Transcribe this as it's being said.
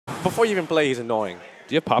before you even play, he's annoying.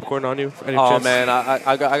 Do you have popcorn on you? Any Oh, chance? man,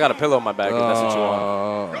 I got a pillow in my bag if that's what you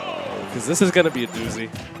want. Because this is going to be a doozy.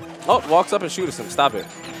 Oh, walks up and shoots him. Stop it.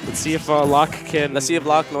 Let's see if Locke can... Let's see if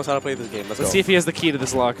Locke knows how to play this game. Let's see if he has the key to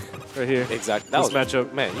this Locke right here. Exactly. This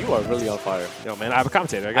matchup. Man, you are really on fire. Yo, man, I have a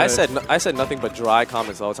commentator. I said nothing but dry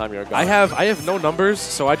comments all the time you're gone. I have no numbers,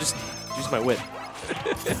 so I just use my wit.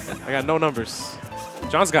 I got no numbers.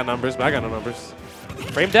 John's got numbers, but I got no numbers.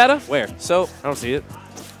 Frame data? Where? So I don't see it.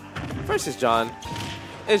 Versus John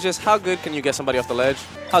is just how good can you get somebody off the ledge?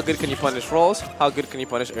 How good can you punish rolls? How good can you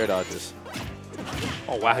punish air dodges?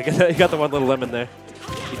 Oh, wow. You got the one little lemon there.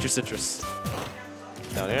 Eat your citrus.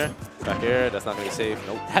 Down here. Back here. That's not going to be safe.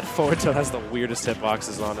 Nope. That forward tilt has the weirdest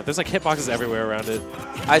hitboxes on it. There's like hitboxes everywhere around it.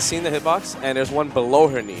 I seen the hitbox, and there's one below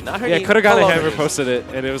her knee. Not her knee. Yeah, could have got a hammer posted it,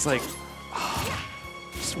 and it was like,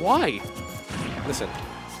 just why? Listen.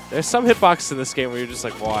 There's some hitboxes in this game where you're just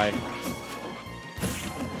like, why?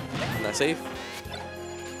 Not safe.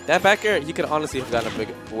 That back air, he could honestly have gotten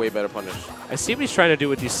a way better punish. I see what he's trying to do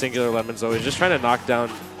with these singular lemons, though. He's just trying to knock down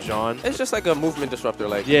John. It's just like a movement disruptor.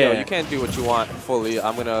 Like, yeah, yo, you can't do what you want fully.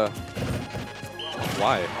 I'm going to...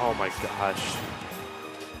 Why? Oh, my gosh.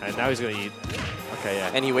 And now he's going to eat. Okay,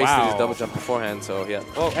 yeah. And he wasted his double jump beforehand, so yeah.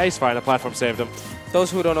 Well, yeah, he's fine. The platform saved him.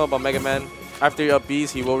 Those who don't know about Mega Man, after you up Bs,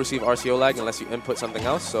 he will receive RCO lag unless you input something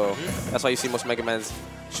else. So that's why you see most Mega Mans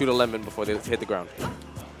shoot a lemon before they hit the ground.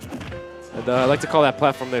 And I like to call that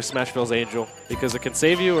platform there Smashville's Angel, because it can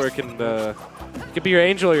save you, or it can be your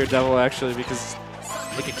angel or your devil, actually, because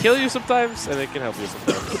it can kill you sometimes, and it can help you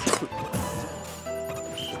sometimes.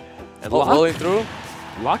 And Locke, rolling through?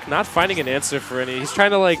 Locke not finding an answer for any. He's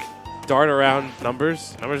trying to, like, dart around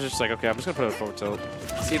numbers. Numbers are just like, okay, I'm just going to put it forward tilt.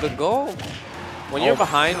 See, the goal, when you're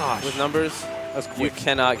behind with numbers, you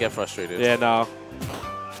cannot get frustrated. Yeah, no.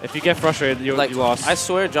 If you get frustrated, you lost. I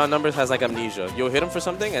swear John Numbers has like amnesia. You'll hit him for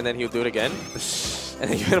something, and then he'll do it again. And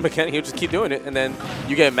then you hit him again, he'll just keep doing it, and then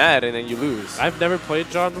you get mad, and then you lose. I've never played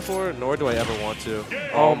John before, nor do I ever want to.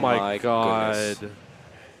 Oh my god. Goodness.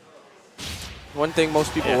 One thing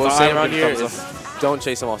most people will say around here is don't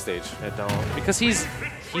chase him off stage. Yeah, don't. Because he's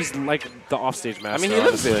like the offstage master. I mean, he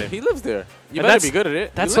lives there. He lives there. You better be good at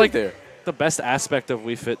it. That's like the best aspect of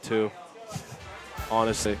Wii Fit, too.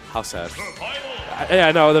 Honestly. How sad. Yeah,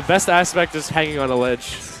 I know. The best aspect is hanging on a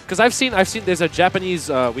ledge. Because I've seen. There's a Japanese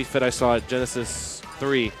Wii Fit I saw at Genesis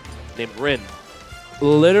 3 named Rin.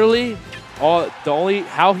 Literally,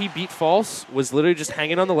 how he beat false was literally just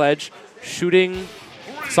hanging on the ledge, shooting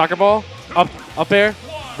soccer ball up air,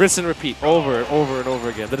 rinse and repeat over and over and over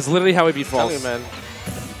again. That is literally how he beat false. Tell you, man.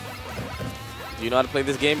 Do you know how to play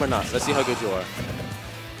this game or not? Let's see how good you are.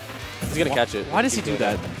 He's gonna catch it. Why does he do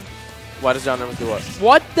that? Why does John Numbers do what?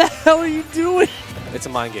 What the hell are you doing? It's a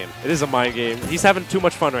mind game. It is a mind game. He's having too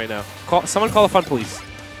much fun right now. Someone call the fun police.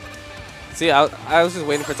 See, I was just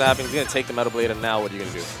waiting for it to happen. He's going to take the Metal Blade, and now what are you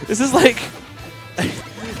going to do? This is like...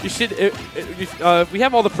 you should... we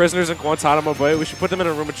have all the prisoners in Guantanamo Bay. We should put them in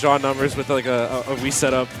a room with John Numbers with like a Wii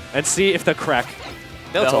setup and see if they'll crack.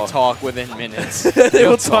 They'll talk within minutes. They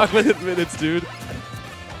will talk within minutes, dude.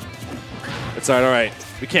 It's all right.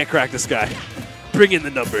 We can't crack this guy. Bring in the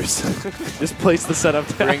numbers. Just place the setup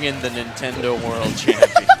down. Bring in the Nintendo World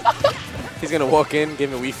Champion. He's going to walk in,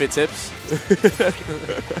 give him Wii Fit tips.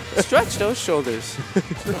 Stretch those shoulders.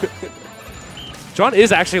 John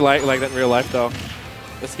is actually like that in real life, though.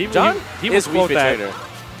 John he is Wii Fit that. trainer.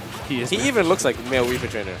 He is. He even looks like male Wii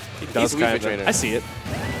Fit trainer. He does Wii Fit trainer. I see it.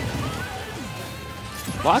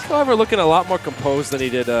 Locke, however, looking a lot more composed than he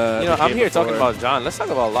did. I'm here talking about John. Let's talk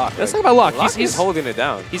about Locke. Let's talk about Locke. He's holding it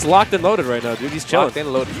down. He's locked and loaded right now, dude. He's chilling. Locked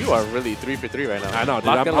and loaded. You are really 3 for 3 right now. I know, dude.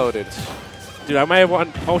 Locked and loaded. Dude, I might have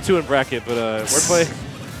won 0-2 in bracket, but wordplay.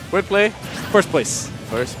 Wordplay. First place.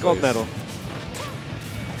 First place. Gold medal.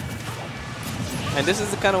 And this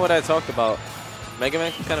is kind of what I talked about. Mega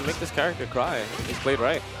Man can kind of make this character cry. He's played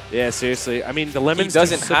right. Yeah, seriously. I mean, the lemons. He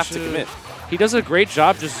doesn't have to commit. He does a great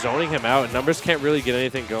job just zoning him out, and Numbers can't really get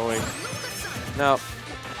anything going. Now,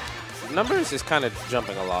 Numbers is kind of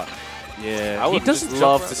jumping a lot. Yeah. I would just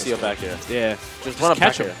love to see a back air. Yeah. Just run up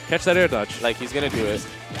catch back him. air. Catch that air dodge. Like, he's going to do it.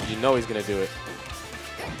 You know he's going to do it.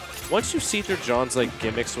 Once you see through John's like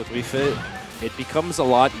gimmicks with Wii Fit, it becomes a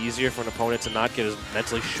lot easier for an opponent to not get as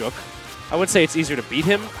mentally shook. I would say it's easier to beat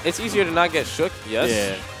him. It's easier to not get shook, yes.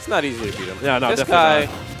 Yeah. It's not easier to beat him. No, this definitely guy,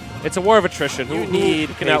 not. It's a war of attrition. You need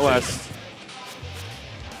who can outlast.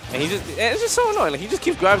 And it's just so annoying. Like, he just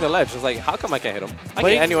keeps grabbing the ledge. It's like, how come I can't hit him? I can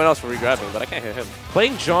hit anyone else for re-grabbing, but I can't hit him.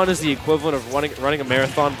 Playing John is the equivalent of running a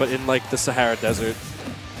marathon, but in like the Sahara Desert.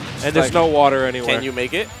 And there's no water anywhere. Can you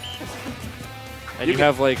make it? And you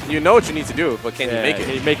have like... You know what you need to do, but can you make it?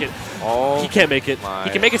 Can you make it? Oh, he can't make it. He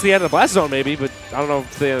can make it to the end of the blast zone maybe, but I don't know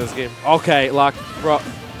if the end of this game. Okay, Locke. Bro.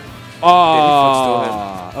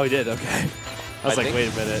 Oh. Oh, he did. Okay. I was like,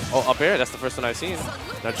 wait a minute. Oh, up air. That's the first one I've seen.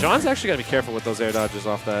 Now, John's actually got to be careful with those air dodges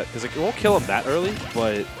off that, because it won't kill him that early,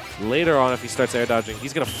 but later on, if he starts air dodging,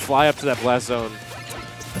 he's going to fly up to that blast zone.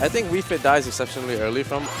 I think Wii Fit dies exceptionally early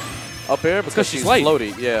from up air because she's light.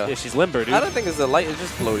 floaty. Yeah. Yeah, she's limber, dude. I don't think it's the light. It's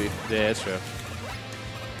just floaty. Yeah, it's true.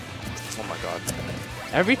 Oh, my God.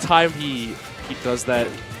 Every time he does that...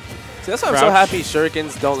 See, that's why I'm so happy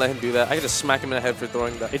Shurikens don't let him do that. I can just smack him in the head for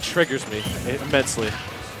throwing that. It triggers me immensely.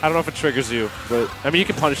 I don't know if it triggers you, but I mean, you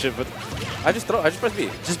can punish it, but I just press B.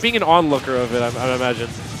 Just being an onlooker of it, I imagine.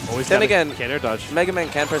 Always then again, can't air dodge. Mega Man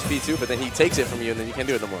can press B too, but then he takes it from you, and then you can't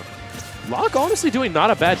do it no more. Locke honestly doing not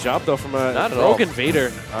a bad job though from a rogue invader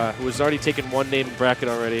who has already taken one name in bracket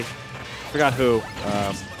already. Forgot who,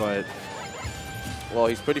 but well,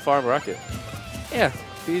 he's pretty far in bracket. Yeah,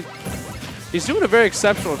 he's doing a very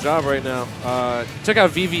exceptional job right now. Took out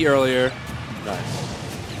VV earlier. Nice.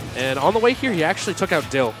 And on the way here, he actually took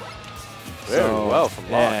out Dill. Very well from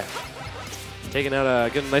Locke. Yeah. Taking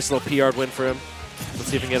out getting a nice little PR win for him. Let's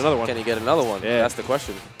see if he can get another one. Can he get another one? Yeah. That's the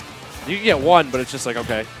question. You can get one, but it's just like,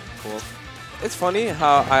 okay, cool. It's funny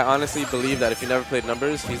how I honestly believe that if you never played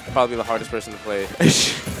numbers, he's probably the hardest person to play.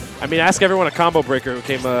 I mean, ask everyone a combo breaker who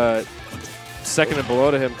came second and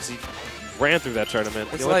below to him because he ran through that tournament.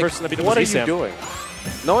 It's the only like, person that beat him what was are you doing?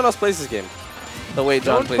 No one else plays this game the way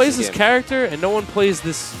John plays No one plays this this game. character, and no one plays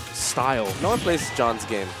this style. No one plays John's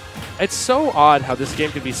game. It's so odd how this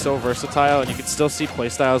game can be so versatile, and you can still see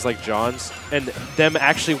playstyles like John's, and them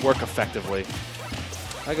actually work effectively.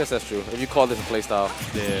 I guess that's true. If you call this a play style.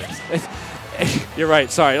 Yeah. You're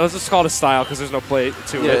right. Sorry. Let's just call it a style because there's no play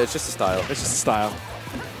to it. Yeah, it's just a style. It's just a style.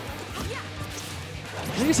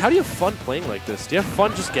 The thing is, how do you have fun playing like this? Do you have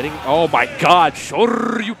fun just getting... Oh, my God.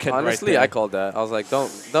 Shoryuken Honestly, right there. I called that. I was like,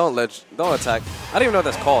 don't attack. I don't even know what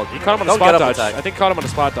that's called. You caught him on a spot dodge. I think caught him on a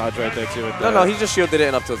spot dodge right there, too. No, he just shielded it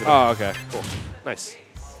and up tilted it. Oh, okay. Cool. Nice.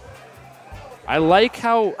 I like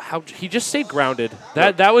how he just stayed grounded.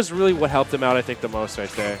 That was really what helped him out, I think, the most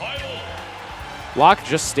right there. Locke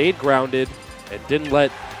just stayed grounded and didn't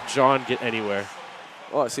let John get anywhere.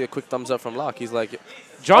 Oh, I see a quick thumbs up from Locke. He's like,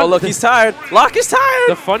 John, oh, look, he's tired. Locke is tired.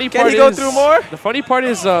 The funny part Can he go through more? The funny part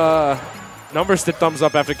is Numbers did thumbs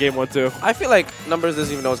up after game 1, too. I feel like Numbers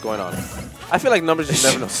doesn't even know what's going on. I feel like Numbers just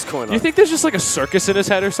never knows what's going on. You think there's just like a circus in his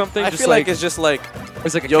head or something? I feel like it's just like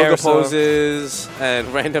it's like a yoga carousel. poses and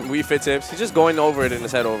random Wii Fit tips. He's just going over it in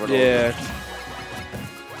his head over and over. Yeah.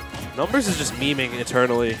 Numbers is just memeing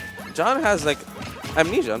eternally. John has like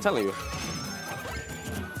amnesia, I'm telling you.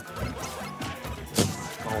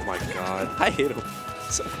 Oh my God. I hate him.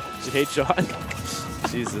 You hate John?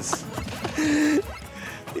 Jesus.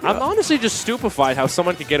 I'm honestly just stupefied how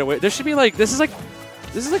someone can get away. There should be like this is like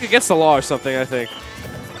against the law or something, I think.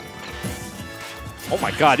 Oh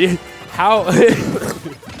my God. How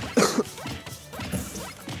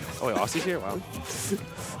Oh wait, Aussie's here? Wow.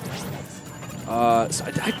 So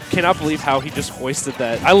I cannot believe how he just hoisted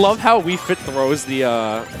that. I love how Wii Fit throws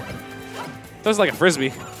the throws like a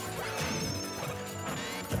frisbee.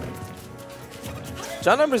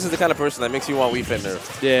 John Numbers is the kind of person that makes you want Wii Fit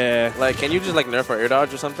nerf. Yeah. Like, can you just like nerf her air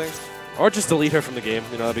dodge or something? Or just delete her from the game.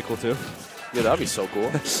 You know, that'd be cool too. Yeah, that'd be so cool.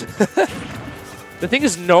 The thing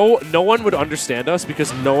is, no one would understand us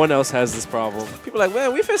because no one else has this problem. People are like, man,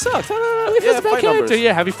 Wii Fit sucks. Wii Fit's a bad character.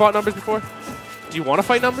 Yeah, have you fought Numbers before? Do you want to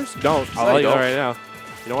fight Numbers? Don't. I'll tell you that right now.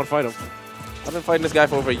 You don't want to fight him. I've been fighting this guy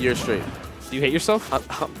for over a year straight. Do you hate yourself?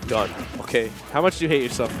 I'm done. Okay. How much do you hate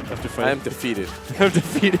yourself after fighting? I am defeated. I'm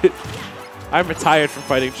defeated. I'm retired from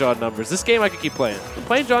fighting John Numbers. This game I could keep playing.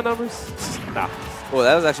 Playing John Numbers? Nah. Well,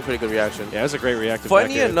 that was actually a pretty good reaction. Yeah, it was a great reaction.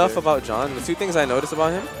 Funny enough about John, the two things I noticed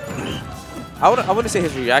about him, I wouldn't say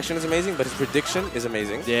his reaction is amazing, but his prediction is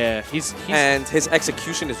amazing. Yeah, and his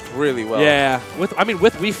execution is really well. Yeah, with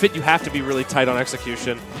Wii Fit, you have to be really tight on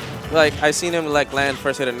execution. Like, I've seen him like land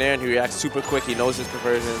first hit in there, and he reacts super quick. He knows his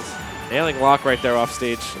conversions. Nailing Locke right there off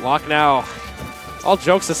stage. Locke now, all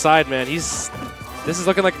jokes aside, man, this is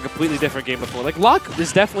looking like a completely different game before. Like, Locke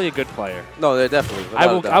is definitely a good player. No, they're definitely.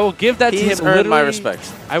 I will give that to him. He's earned my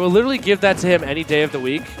respect. I will literally give that to him any day of the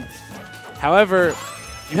week. However,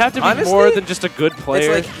 you have to be honestly, more than just a good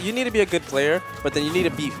player. It's like you need to be a good player, but then you need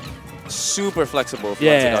to be super flexible if you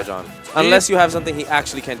want to take out John. Unless you have something he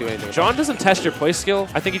actually can't do anything about. John doesn't test your play skill.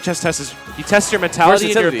 I think he just tests your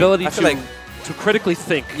mentality and your ability to critically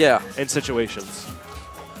think in situations.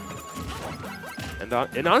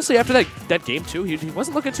 And honestly, after that game 2, he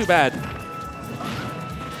wasn't looking too bad.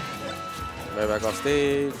 Right back off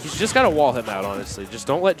stage. He's just got to wall him out, honestly. Just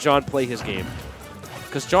don't let John play his game.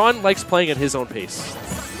 Because John likes playing at his own pace.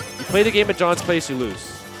 You play the game at John's pace, you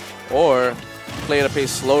lose. Or play at a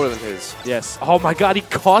pace slower than his. Yes. Oh my god, he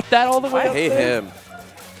caught that all the way I up hate there. him.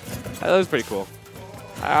 That was pretty cool.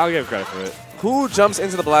 I'll give him credit for it. Who jumps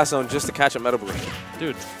into the blast zone just to catch a Metal Balloon?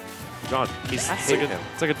 Dude, John, it's him.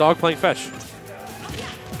 like a dog playing fetch.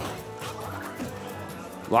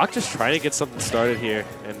 Locke just trying to get something started here,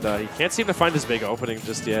 and he can't seem to find his big opening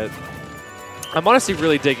just yet. I'm honestly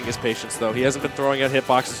really digging his patience, though. He hasn't been throwing out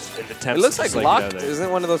hitboxes in attempts. It looks like Locke there. isn't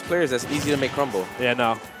one of those players that's easy to make crumble. Yeah,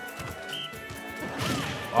 no.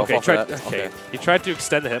 Okay, he tried to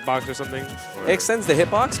extend the hitbox or something. Or It extends the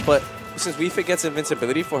hitbox, but since Wii Fit gets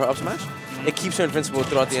invincibility for her up smash, it keeps her invincible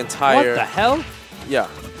throughout the entire... What the hell? Yeah.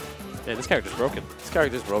 Man, this character's broken. This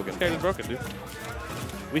character's broken. This character's broken, dude.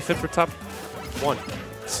 Wii Fit for top 1.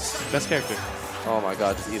 Best character. Oh my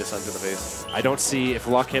god, just eat a sun to the face. I don't see if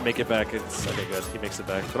Locke can't make it back. It's okay, good. He makes it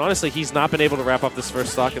back. But honestly, he's not been able to wrap up this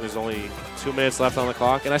first stock, and there's only 2 minutes left on the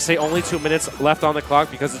clock. And I say only 2 minutes left on the clock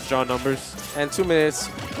because it's John numbers. And 2 minutes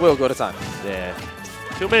will go to time. Yeah.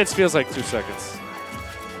 2 minutes feels like 2 seconds.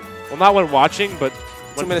 Well, not when watching, but 2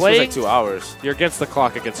 when minutes playing, feels like 2 hours. You're against the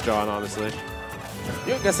clock against John, honestly.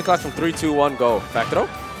 You're against the clock from 3, 2, 1, go. Back throw?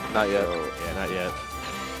 Not yet. Oh, yeah, not yet.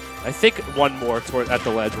 I think one more at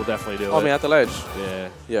the ledge will definitely do it. I mean, at the ledge. Yeah.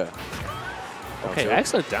 Yeah. Okay,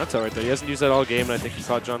 excellent down tilt right there. He hasn't used that all game, and I think he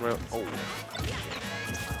caught John right. Oh.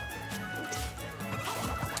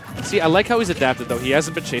 See, I like how he's adapted, though. He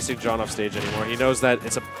hasn't been chasing John off stage anymore. He knows that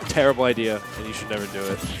it's a terrible idea, and you should never do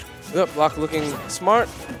it. Yep, Locke looking smart,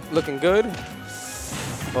 looking good.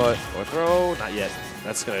 But or throw, not yet.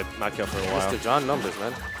 That's going to knock you out for a while. Mr. John numbers,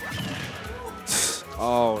 man.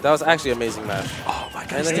 Oh, that was actually an amazing match. Oh my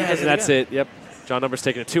god, and that's it. Yep. John Numbers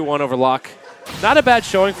taking a 2-1 over Locke. Not a bad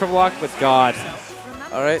showing from Locke, but God.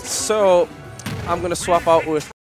 All right, so I'm going to swap out with